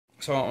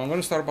So I'm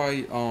gonna start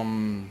by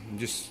I'm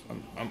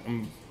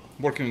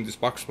working on this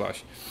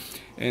backsplash,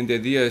 and the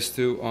idea is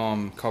to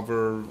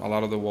cover a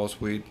lot of the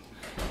walls with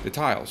the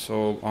tiles.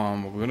 So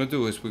what we're gonna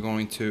do is we're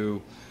going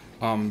to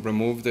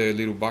remove the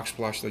little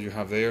backsplash that you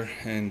have there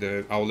and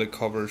the outlet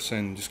covers,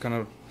 and just kind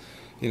of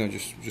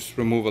just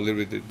remove a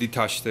little bit,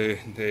 detach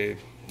the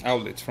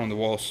outlets from the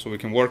walls so we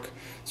can work,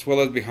 as well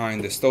as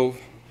behind the stove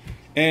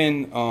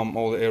and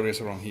all the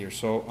areas around here.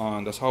 So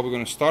that's how we're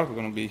going to start. We're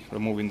going to be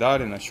removing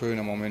that, and I'll show you in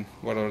a moment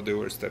what are the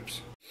other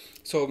steps.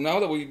 So now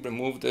that we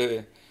removed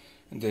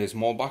the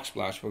small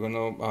backsplash, we're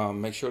going to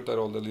make sure that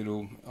all the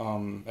little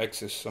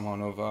excess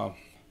amount of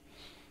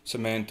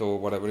cement or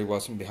whatever it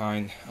was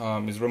behind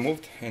is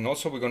removed, and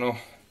also we're going to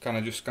kind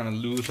of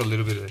lose a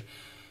little bit of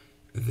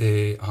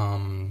the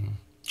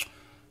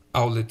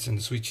outlets and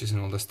the switches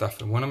and all that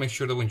stuff. I want to make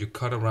sure that when you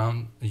cut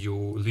around, you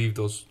leave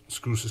those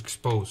screws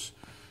exposed.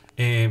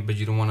 But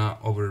you don't want to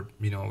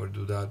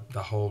overdo that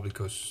hole,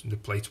 because the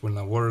plates will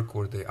not work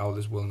or the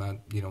outlets will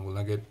not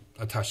get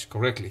attached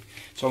correctly.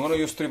 So I'm going to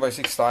use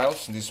 3x6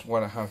 tiles. This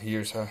one I have here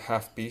is a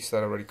half piece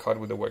that I already cut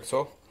with the wet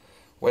saw.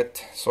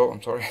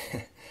 I'm sorry.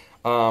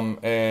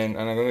 and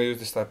I'm going to use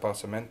this type of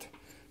cement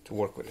to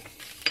work with it.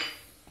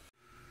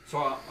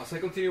 So as I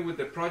continue with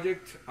the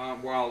project,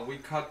 while we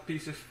cut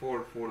pieces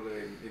for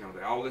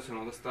the outlets and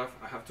all the stuff,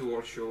 I have to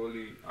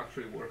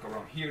actually work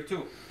around here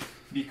too,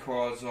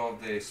 because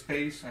of the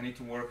space. I need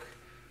to work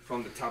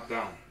from the top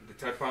down. The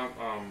type of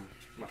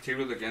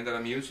material again that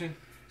I'm using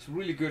is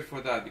really good for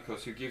that,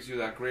 because it gives you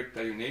that grip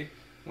that you need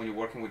when you're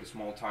working with the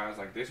small tiles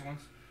like these ones,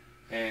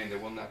 and they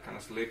will not kind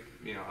of slip,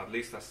 at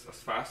least as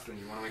fast. And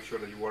you want to make sure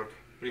that you work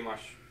pretty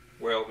much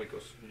well,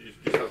 because you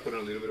just have to put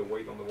a little bit of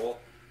weight on the wall.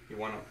 You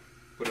want to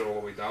put it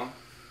all the way down,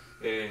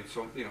 and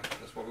so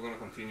that's what we're going to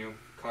continue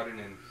cutting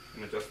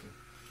and adjusting.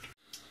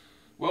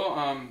 Well,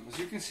 as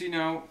you can see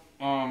now,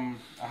 I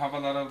have a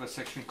lot of the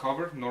section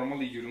covered.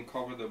 Normally you don't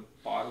cover the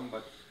bottom,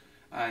 but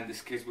in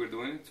this case we're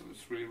doing it, so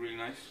it's really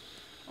nice.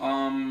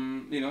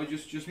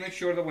 Just make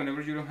sure that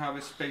whenever you don't have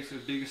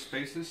big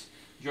spaces,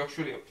 you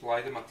actually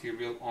apply the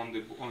material on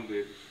the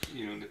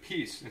the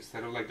piece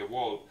instead of like the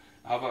wall.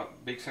 I have a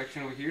big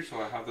section over here, so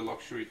I have the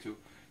luxury to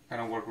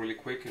kind of work really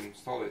quick and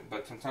install it.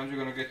 But sometimes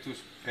you're gonna get to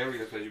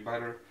areas that you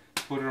better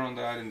put it on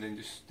that and then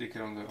just stick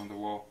it on the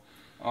wall.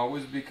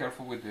 Always be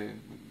careful with the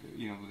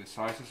the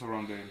sizes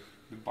around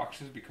the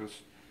boxes, because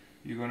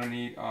you're gonna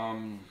need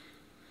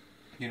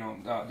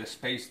the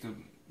space to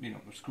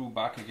screw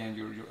back again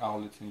your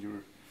outlets and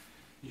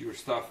your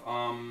stuff.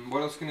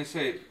 What else can I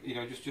say?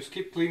 Just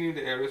keep cleaning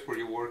the areas where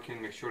you're working.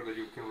 Make sure that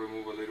you can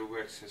remove a little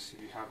excess if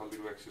you have a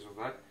little excess of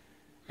that,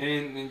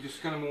 and then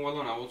just kind of move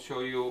along. I will show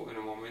you in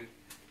a moment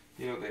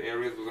the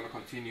areas we're going to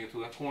continue to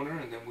that corner,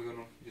 and then we're going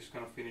to just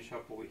kind of finish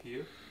up over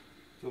here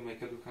to make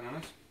it look kind of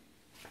nice.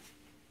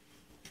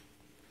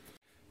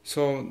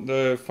 So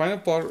the final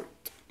part,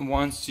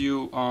 once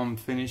you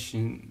finish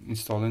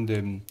installing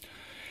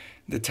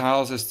the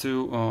tiles, is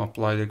to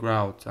apply the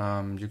grout.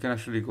 You can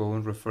actually go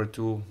and refer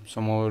to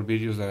some other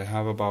videos that I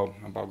have about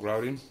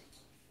grouting.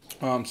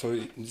 So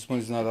this one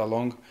is not that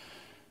long.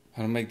 I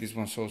don't make this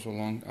one so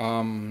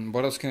long.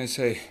 What else can I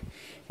say?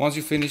 Once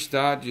you finish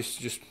that,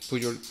 just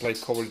put your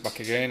plate covers back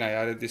again. I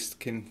added this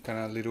kind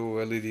of little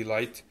LED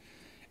light,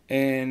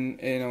 and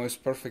it's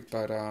perfect.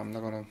 But I'm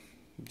not gonna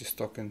just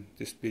talk in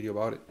this video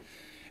about it.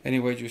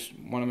 Anyway, just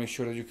want to make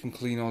sure that you can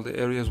clean all the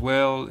areas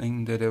well,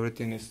 and that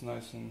everything is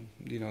nice and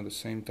the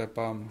same type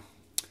of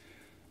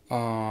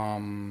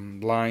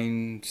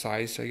line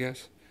size, I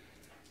guess.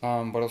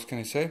 What else can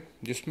I say?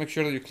 Just make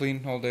sure that you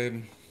clean all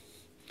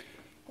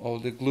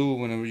the glue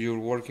whenever you're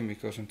working,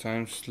 because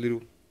sometimes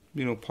little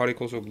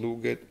particles of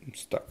glue get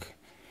stuck.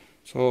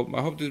 So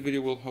I hope this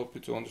video will help you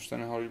to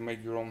understand how you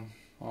make your own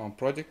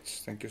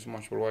projects. Thank you so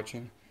much for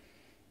watching,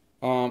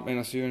 and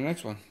I'll see you in the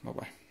next one. Bye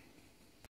bye.